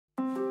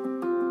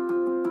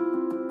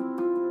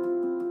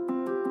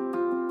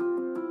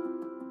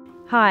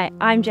Hi,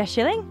 I'm Jess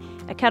Shilling,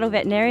 a cattle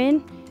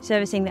veterinarian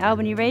servicing the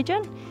Albany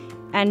region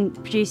and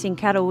producing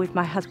cattle with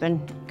my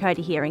husband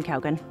Cody here in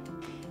Calgon.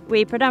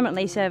 We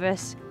predominantly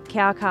service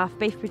cow-calf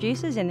beef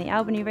producers in the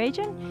Albany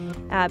region,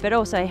 but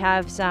also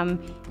have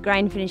some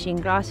grain finishing,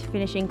 grass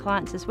finishing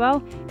clients as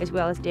well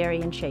as dairy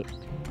and sheep.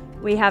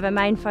 We have a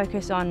main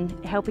focus on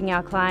helping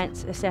our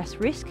clients assess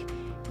risk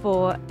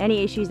for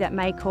any issues that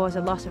may cause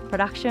a loss of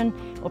production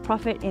or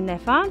profit in their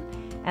farm,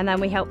 and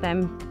then we help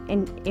them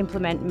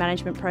implement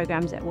management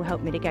programs that will help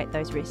mitigate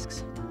those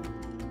risks.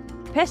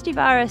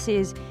 Pestivirus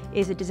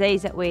is a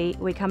disease that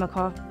we come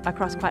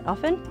across quite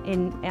often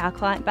in our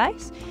client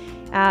base.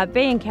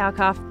 Being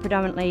cow-calf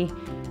predominantly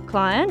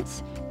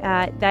clients,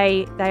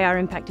 they are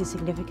impacted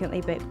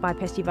significantly by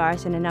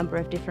pestivirus in a number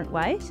of different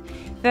ways.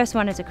 First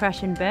one is a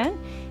crash and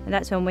burn, and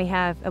that's when we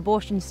have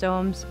abortion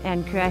storms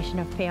and creation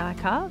of PI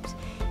calves,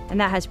 and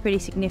that has pretty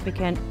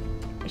significant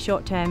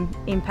short-term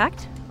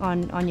impact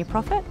on your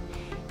profit.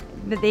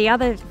 But the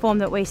other form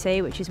that we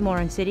see, which is more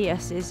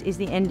insidious, is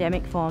the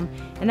endemic form,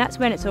 and that's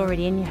when it's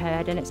already in your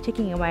herd and it's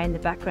ticking away in the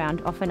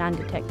background, often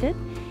undetected.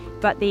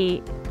 But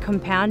the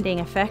compounding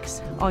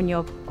effects on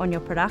your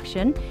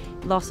production,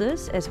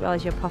 losses as well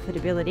as your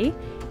profitability,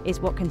 is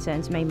what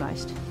concerns me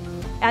most.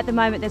 At the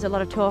moment there's a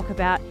lot of talk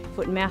about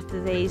foot and mouth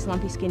disease,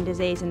 lumpy skin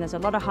disease, and there's a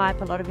lot of hype,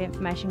 a lot of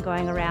information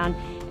going around,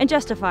 and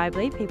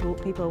justifiably people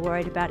are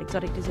worried about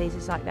exotic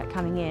diseases like that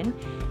coming in.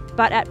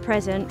 But at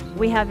present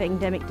we have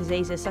endemic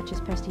diseases such as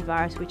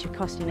pestivirus which are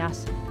costing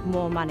us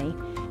more money,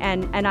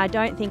 and I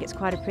don't think it's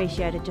quite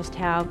appreciated just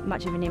how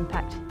much of an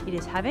impact it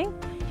is having.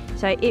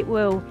 So it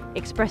will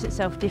express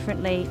itself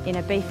differently in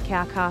a beef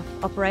cow-calf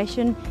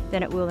operation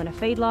than it will in a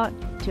feedlot,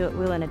 to it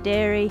will in a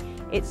dairy.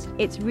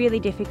 It's really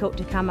difficult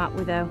to come up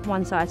with a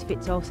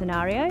one-size-fits-all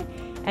scenario,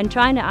 and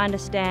trying to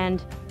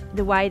understand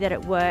the way that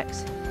it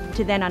works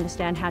to then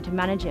understand how to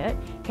manage it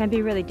can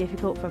be really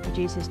difficult for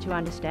producers to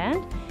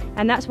understand.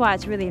 And that's why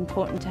it's really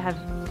important to have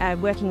a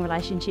working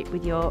relationship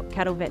with your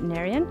cattle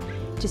veterinarian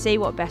to see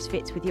what best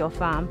fits with your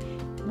farm.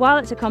 While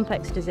it's a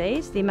complex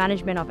disease, the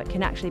management of it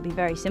can actually be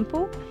very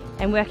simple,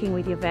 and working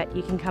with your vet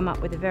you can come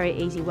up with a very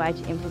easy way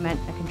to implement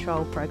a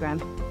control program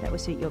that will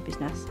suit your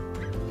business.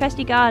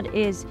 Pestigard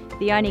is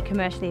the only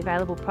commercially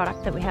available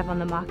product that we have on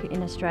the market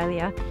in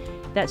Australia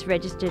that's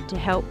registered to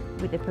help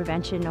with the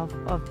prevention of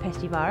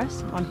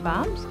pestivirus on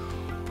farms.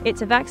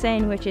 It's a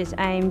vaccine which is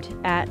aimed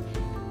at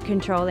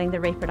controlling the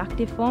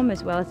reproductive form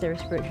as well as the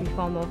respiratory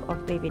form of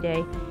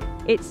BVD.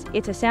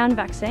 It's a sound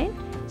vaccine,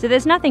 so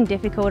there's nothing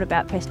difficult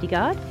about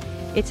Pestigard.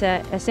 It's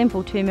a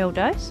simple 2 ml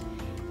dose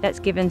that's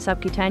given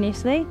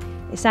subcutaneously,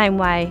 the same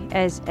way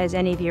as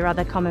any of your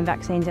other common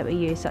vaccines that we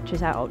use, such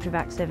as our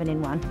Ultravax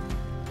 7-in-1.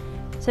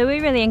 So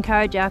we really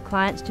encourage our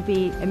clients to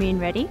be immune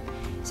ready.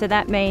 So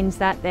that means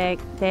that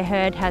their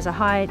herd has a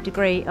high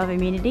degree of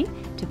immunity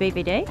to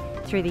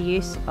BVD through the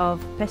use of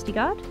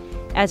Pestigard,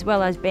 as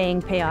well as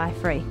being PI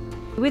free.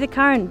 With the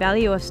current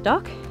value of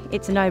stock,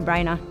 it's a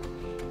no-brainer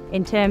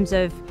in terms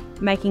of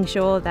making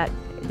sure that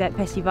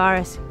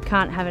pestivirus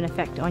can't have an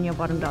effect on your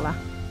bottom dollar.